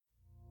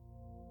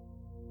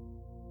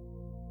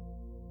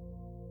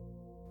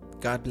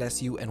God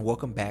bless you and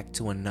welcome back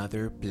to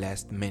another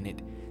Blessed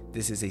Minute.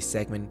 This is a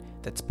segment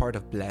that's part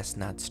of Blessed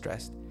Not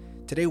Stressed.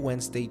 Today,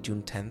 Wednesday,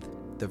 June 10th,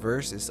 the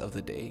verses of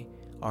the day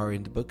are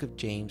in the book of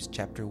James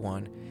chapter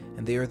 1,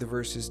 and they are the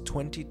verses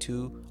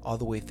 22 all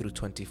the way through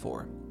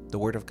 24. The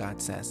Word of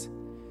God says,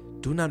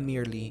 "Do not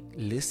merely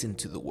listen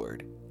to the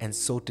Word and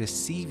so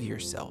deceive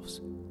yourselves.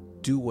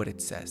 Do what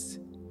it says.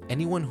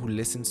 Anyone who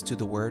listens to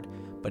the Word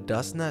but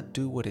does not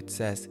do what it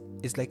says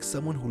is like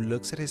someone who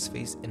looks at his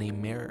face in a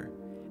mirror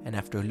and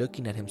after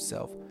looking at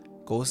himself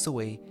goes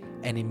away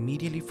and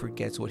immediately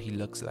forgets what he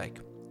looks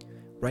like."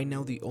 Right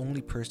now, the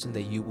only person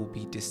that you will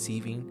be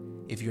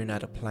deceiving if you're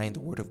not applying the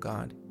Word of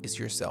God is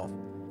yourself.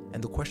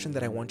 And the question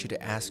that I want you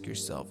to ask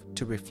yourself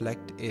to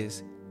reflect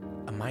is,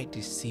 am I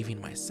deceiving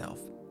myself?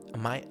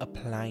 Am I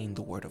applying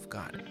the Word of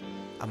God?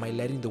 Am I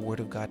letting the Word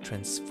of God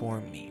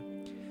transform me?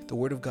 The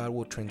Word of God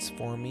will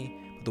transform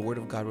me, but the Word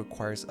of God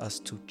requires us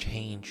to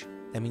change.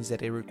 That means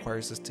that it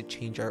requires us to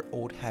change our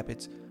old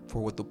habits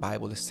for what the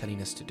Bible is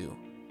telling us to do.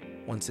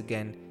 Once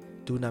again,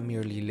 do not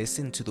merely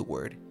listen to the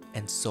Word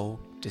and so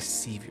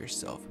deceive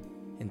yourself.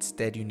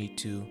 Instead, you need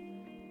to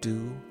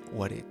do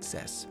what it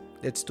says.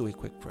 Let's do a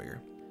quick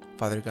prayer.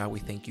 Father God, we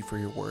thank you for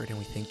your Word and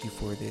we thank you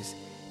for this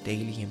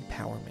daily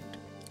empowerment.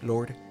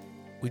 Lord,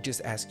 we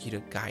just ask you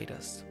to guide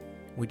us.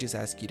 We just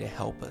ask you to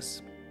help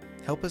us.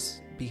 Help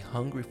us be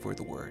hungry for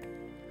the Word,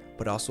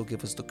 but also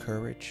give us the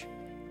courage,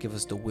 give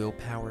us the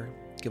willpower,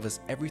 give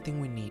us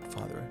everything we need,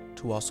 Father,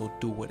 to also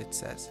do what it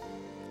says.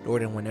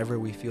 Lord, and whenever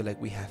we feel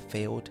like we have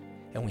failed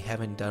and we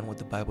haven't done what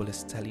the Bible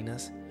is telling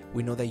us,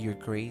 we know that your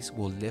grace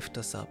will lift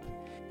us up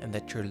and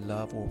that your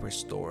love will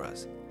restore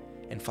us.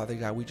 And Father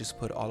God, we just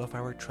put all of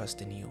our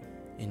trust in you.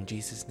 In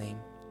Jesus' name,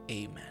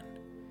 amen.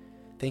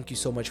 Thank you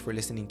so much for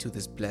listening to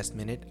this Blessed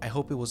Minute. I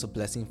hope it was a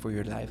blessing for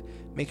your life.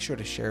 Make sure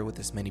to share it with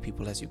as many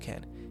people as you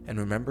can. And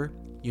remember,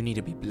 you need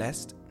to be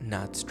blessed,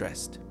 not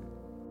stressed.